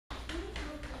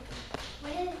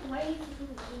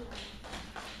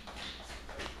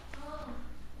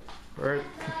We're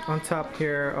on top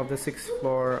here of the 6th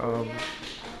floor of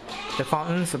the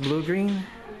fountains of Blugreen.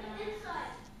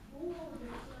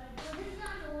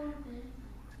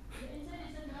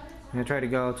 I'm gonna try to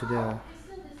go to the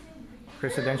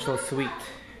presidential suite.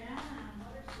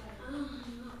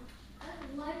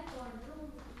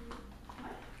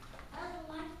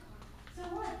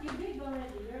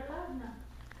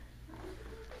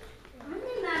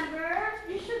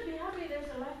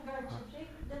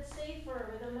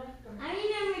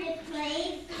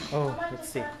 Oh, let's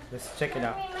see. Let's check it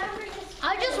out.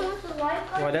 I just want the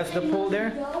lifeguard. Oh, that's the pool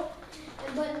there?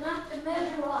 But not the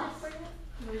measure off.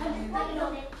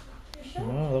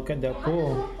 Oh, look at that pool.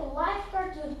 I just want the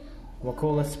lifeguard to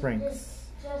Wakulla Springs.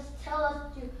 just tell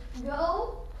us to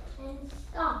go and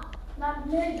stop, not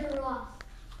measure off.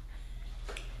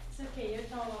 It's okay, you're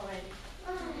tall already.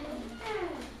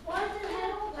 Why does it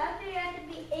have to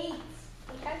be 8?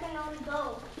 I can only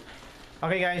go.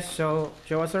 Okay guys, so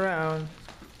show us around.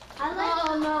 I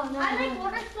like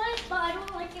water slides, but I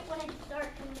don't like it when it's dark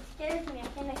and it scares me. I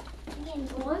can't like I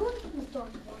want to dark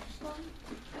water slide.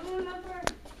 I remember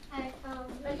at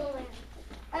Legoland.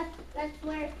 That's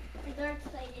where the dark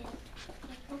slide is.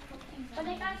 But I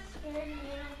got scared,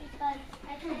 because I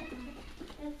can't,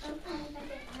 and sometimes I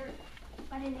get hurt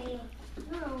by the nail.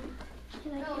 No,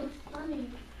 it's funny.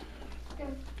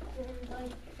 Because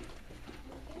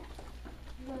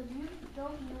you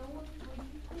don't know what you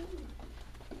do.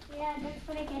 Yeah, that's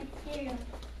what I get scared of.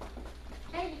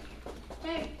 It's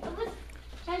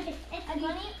funny.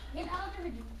 Get out of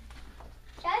it.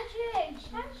 Patrick.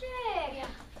 Yeah.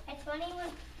 It's funny when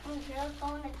girls go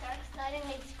on the dark side and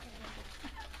they scream.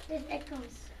 There's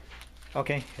echoes.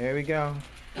 Okay, here we go.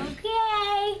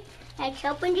 Okay. Let's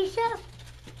open this up.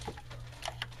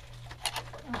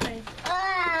 Okay.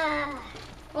 Ah.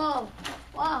 Whoa.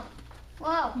 Whoa.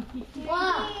 Whoa.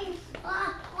 Whoa.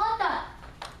 What the?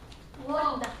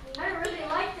 Whoa. I really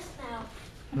like this now.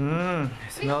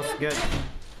 It smells good.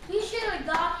 We should have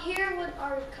got here with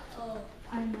our. Oh,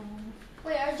 I know.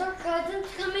 wait, are our cousins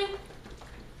coming?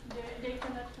 They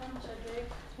cannot come today.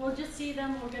 We'll just see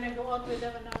them. We're gonna go out with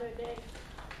them another day.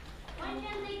 When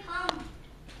can they come?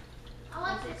 I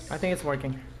want this. I think it's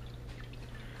working. You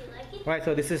like it? Right,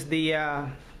 so this is the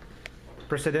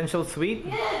presidential suite.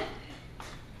 Yeah.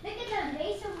 Look at the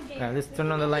vase over there. Let's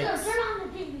turn on the lights. Turn on the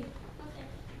TV. Okay.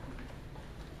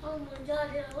 Oh my God,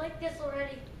 I like this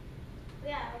already.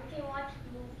 Yeah, we can watch the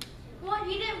movie. What?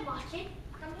 You didn't watch it?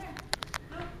 Come here.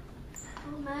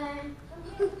 Oh man.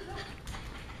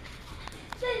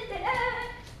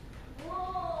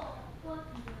 Whoa. What?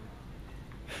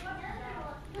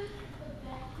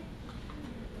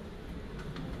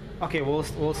 Okay,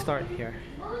 we'll start here.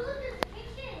 Oh, look at the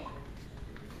kitchen.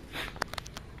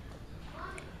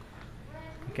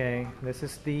 Okay, this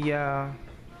is the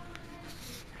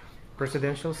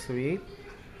presidential suite.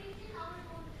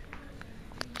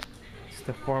 It's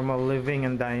the formal living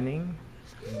and dining.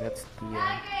 And that's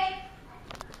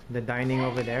the dining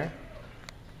over there.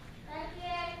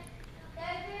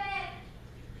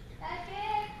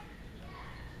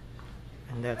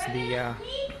 And that's the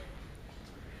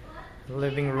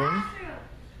living room.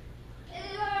 This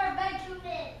is where our bedroom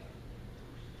is.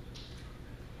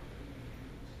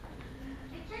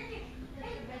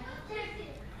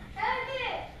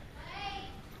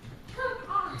 Come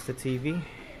on. It's the TV.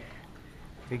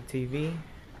 Big TV.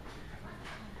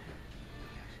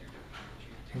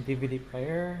 And DVD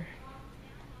player.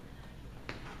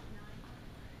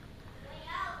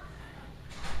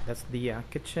 That's the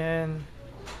kitchen.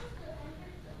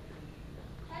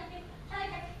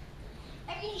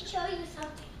 I need to show you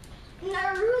something. In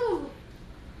our room.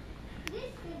 This is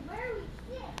where we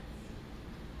sit.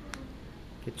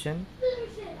 Kitchen.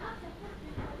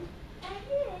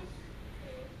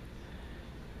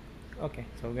 Okay,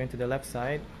 so we're going to the left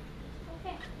side.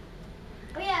 Okay.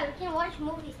 Oh yeah, we can watch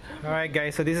movies too. Alright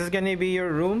guys, so this is gonna be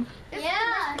your room.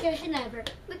 Yeah. We can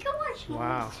watch movies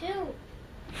Wow. too.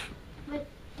 But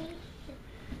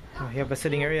Oh, you have a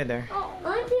sitting area there. oh,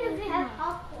 I think they have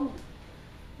popcorn.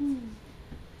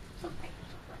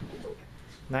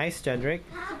 Nice, Jedrick.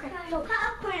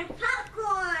 Popcorn.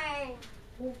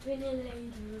 Open it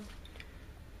later.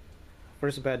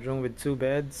 First bedroom with 2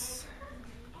 beds.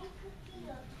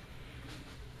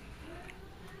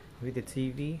 With the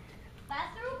TV.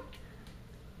 Bathroom?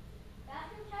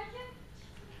 Bathroom charger?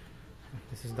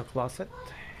 This is the closet.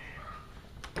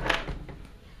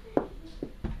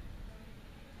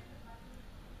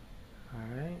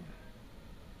 Alright.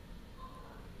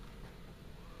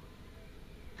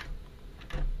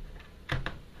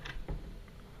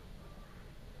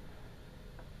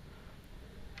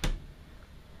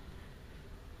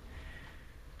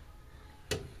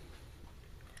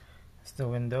 That's the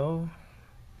window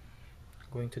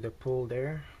going to the pool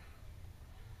there.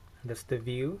 That's the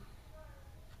view.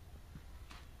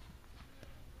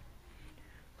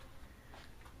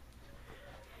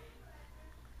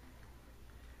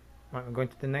 I'm going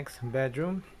to the next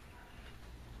bedroom.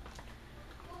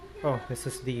 Oh, this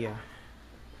is the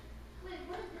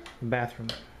bathroom.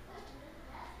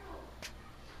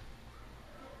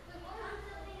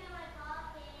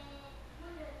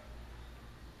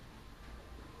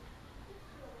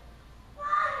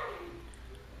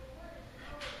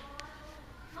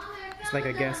 It's like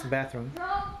a guest bathroom.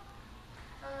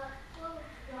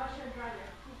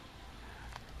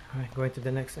 Alright, going to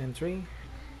the next entry.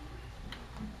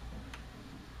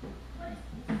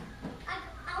 I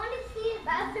want to see a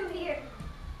bathroom here.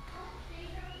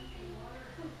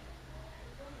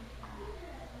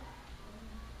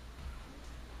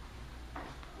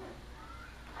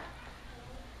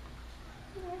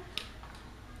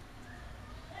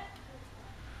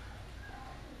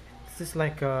 This is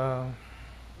like a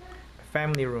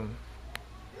family room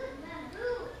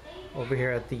over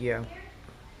here at the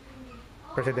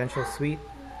presidential suite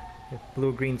with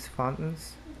Blugreen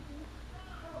fountains.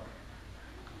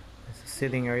 There's a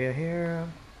sitting area here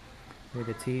with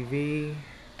a TV.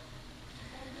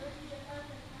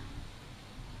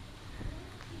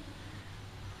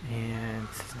 And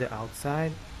this is the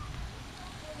outside.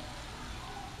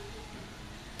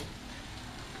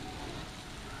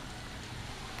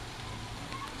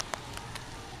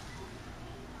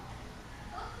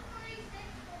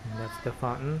 And that's the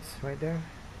fountains right there.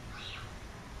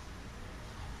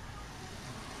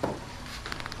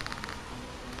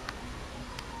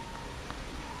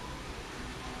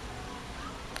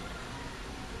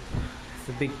 It's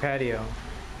a big patio.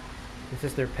 This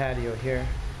is their patio here.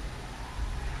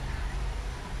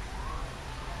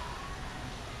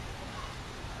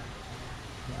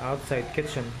 The outside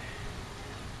kitchen.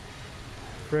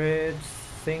 Fridge,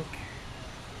 sink,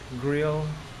 grill,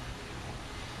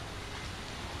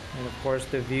 and of course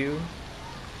the view.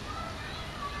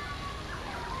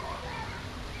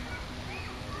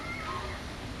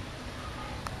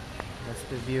 That's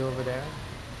the view over there.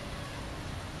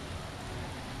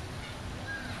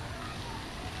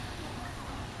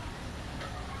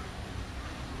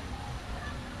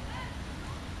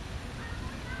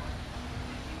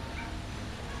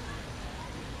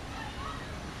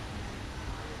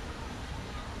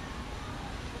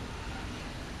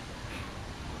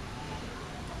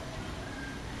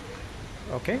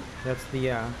 Okay, that's the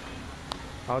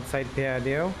outside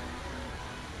patio.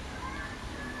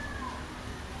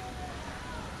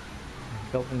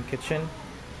 Built-in kitchen,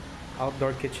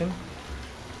 outdoor kitchen.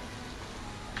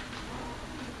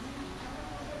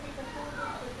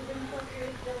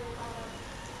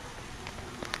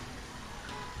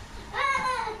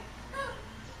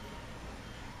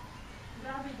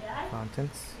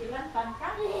 Fountains.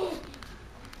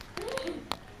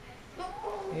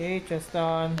 Hey,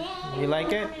 Cheston, you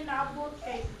like it?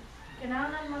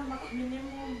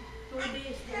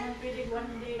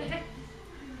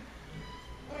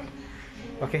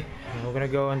 Okay, we're gonna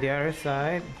go on the other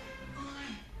side.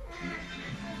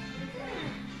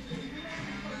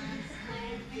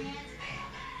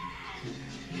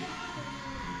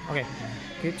 Okay,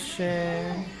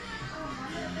 kitchen,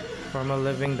 formal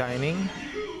living, dining.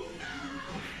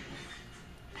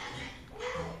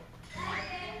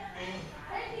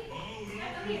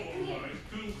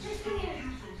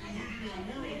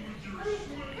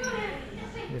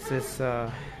 This is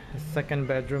the second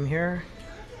bedroom here.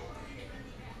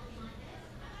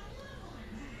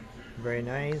 Very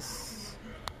nice.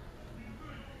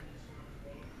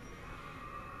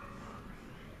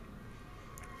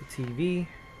 The TV.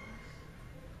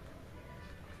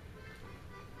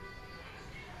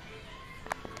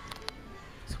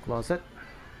 It's a closet.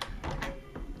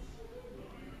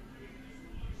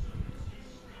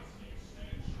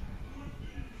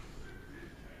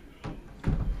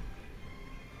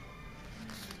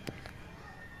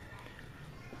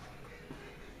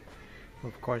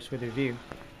 Of course, with a view.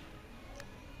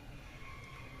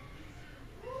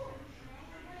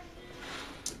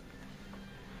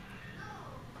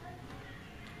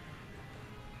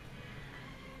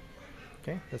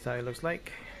 Okay, that's how it looks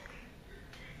like.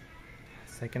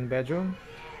 Second bedroom.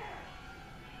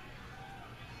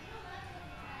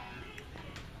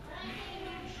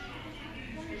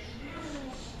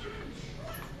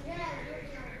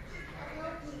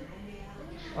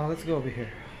 Oh, let's go over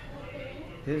here.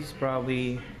 This is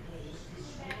probably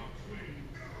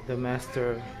the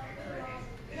master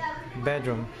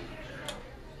bedroom.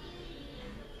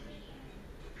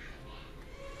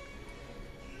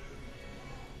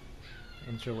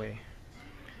 entryway.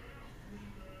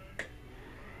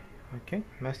 Okay,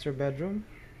 master bedroom.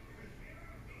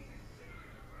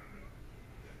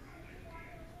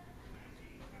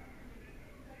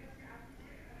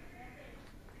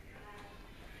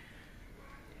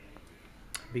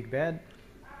 Big bed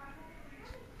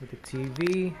with a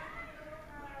TV.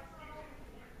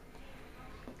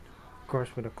 Of course,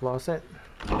 with a closet.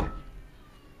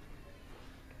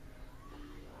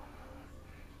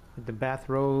 With the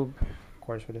bathrobe. Of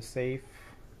course, with a safe.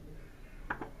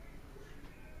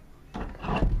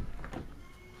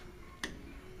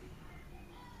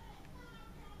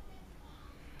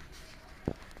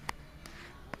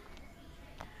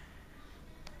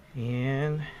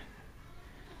 And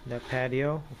the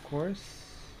patio, of course.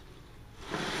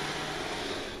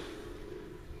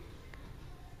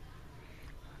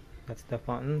 That's the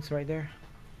fountains right there.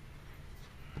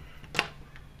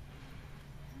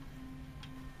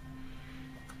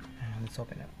 And let's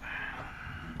open it.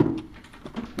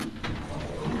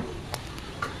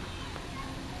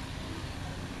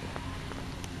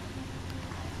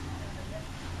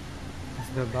 This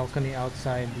is the balcony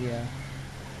outside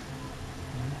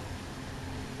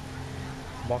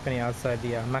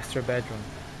the master bedroom.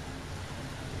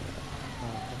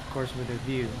 Of course, with a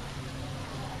view.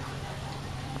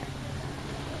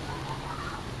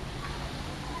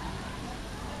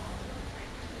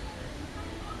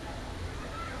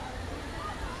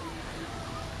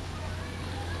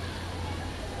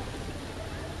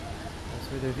 That's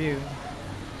with a view.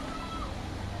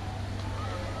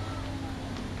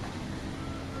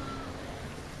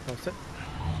 That's it.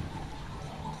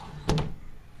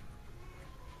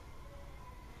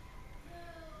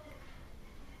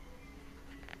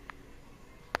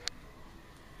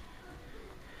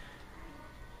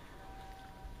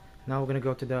 Now we're gonna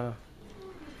go to the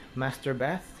master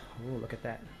bath. Oh, look at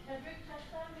that. Cedric, check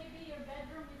that. Maybe your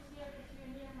bedroom is here because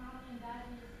you're near mommy and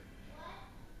daddy.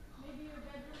 Maybe your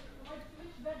bedroom.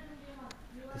 Which bedroom do you want?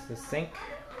 This is the sink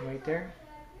right there.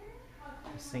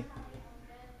 The sink.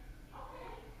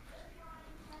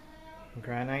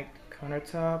 Granite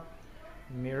countertop.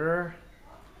 Mirror.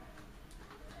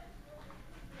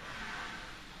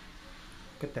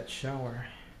 Look at that shower.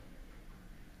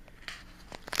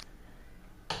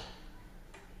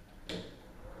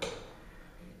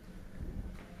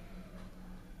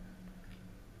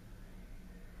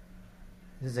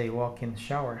 This is a walk-in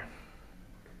shower.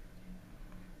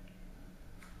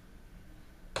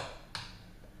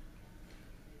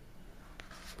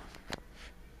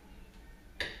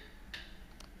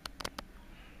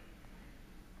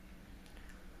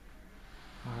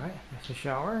 Alright, that's the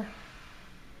shower.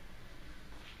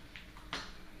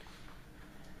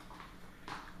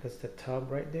 That's the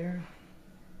tub right there.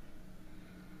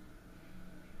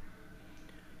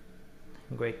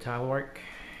 Great tile work.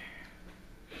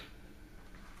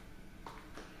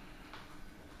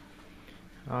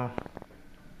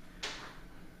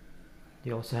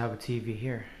 You also have a TV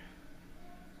here.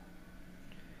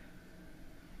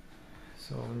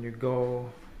 So when you go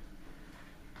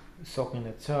soak in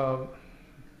the tub,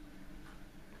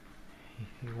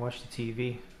 you watch the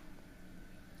TV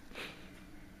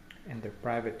and their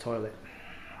private toilet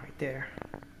right there.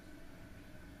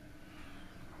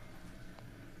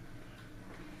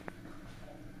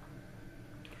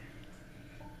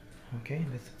 Okay,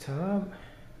 that's the tub.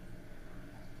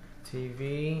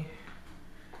 TV.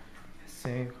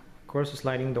 Same, of course, a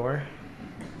sliding door.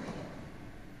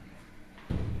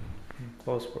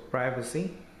 Close for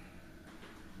privacy.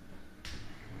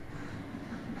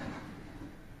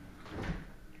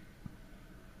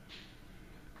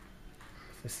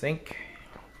 The sink.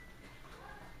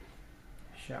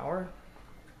 Shower.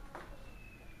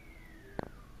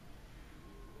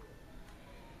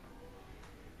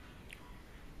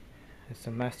 It's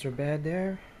a master bed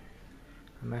there.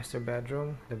 A master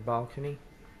bedroom, the balcony,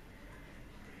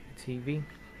 TV.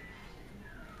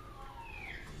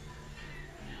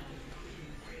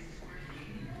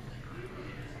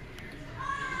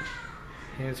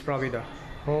 And it's probably the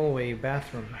hallway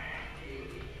bathroom.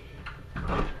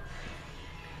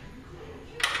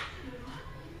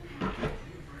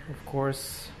 Of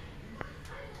course,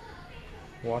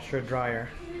 washer dryer.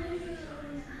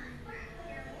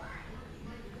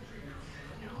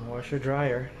 Washer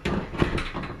dryer.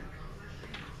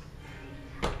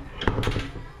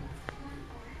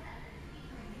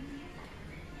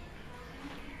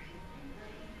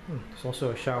 There's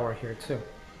also a shower here too.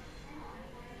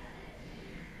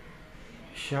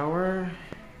 Shower.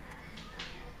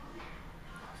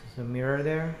 There's a mirror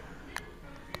there.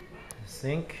 A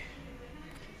sink.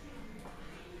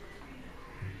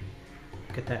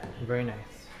 Look at that, very nice.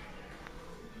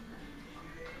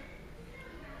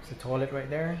 The toilet right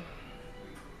there.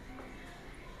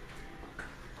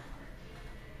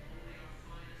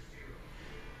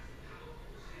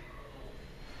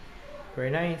 Very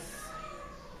nice.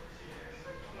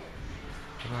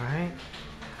 Alright.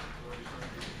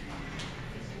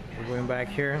 We're going back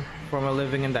here for my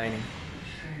living and dining.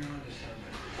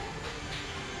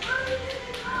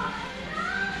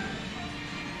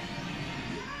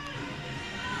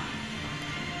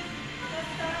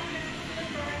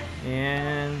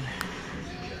 And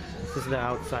this is the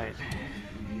outside.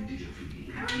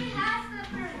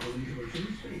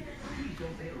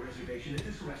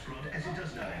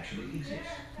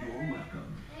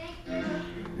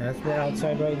 That's the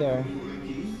outside right there.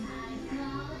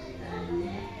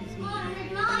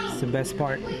 It's the best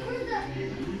part. Where's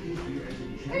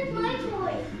my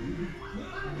toy?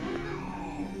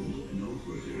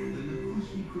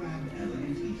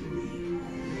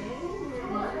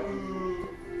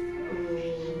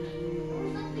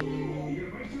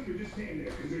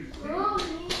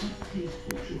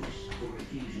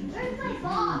 Where's my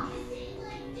box?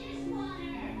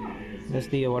 That's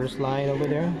the water slide over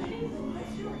there.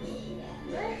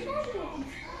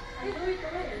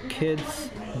 Kids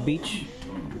beach.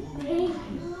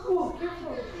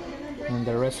 And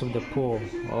the rest of the pool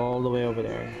all the way over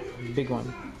there. Big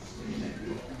one.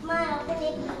 Right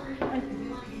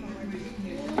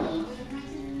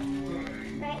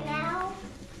now.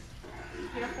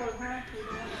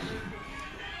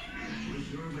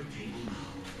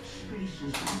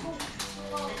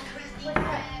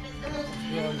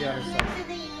 Go on the other side.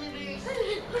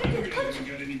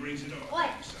 What?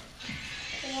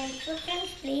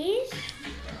 Please.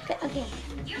 Okay.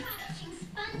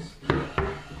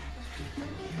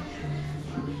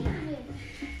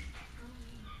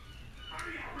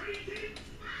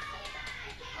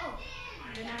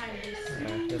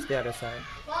 That's the other side.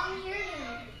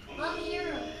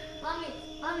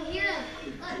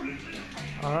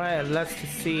 Alright, let's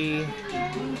see.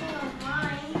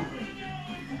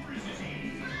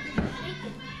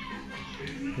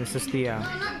 This is the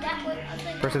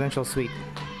presidential suite.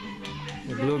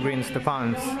 The Blugreen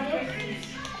Stephans.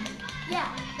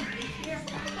 Yeah.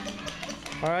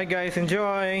 Alright guys,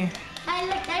 enjoy! I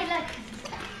look.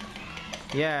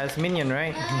 Yeah, it's Minion,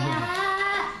 right?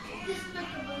 This is like a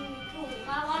really cool.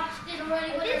 I watched it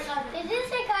already. Is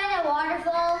this a kind of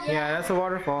waterfall? Yeah, that's a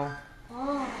waterfall.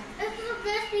 Oh. This is the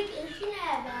best vacation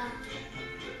ever.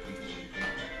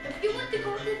 If you want to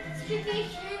go to this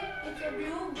vacation, it's a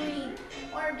Blugreen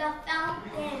or the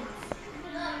fountains.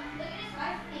 Look at this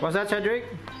ice cream. What's that, Cedric?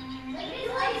 Look at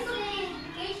this ice cream.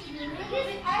 Look at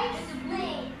this ice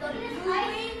cream. The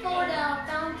Blugreen for the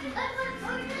fountains.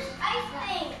 Look at this ice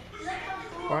cream.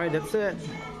 Alright, that's it.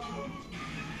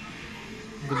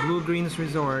 The Blugreen's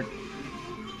Resort.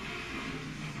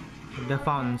 The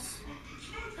fountains.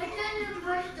 I can't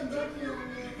reverse the button on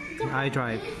it. I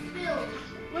drive.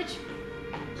 Which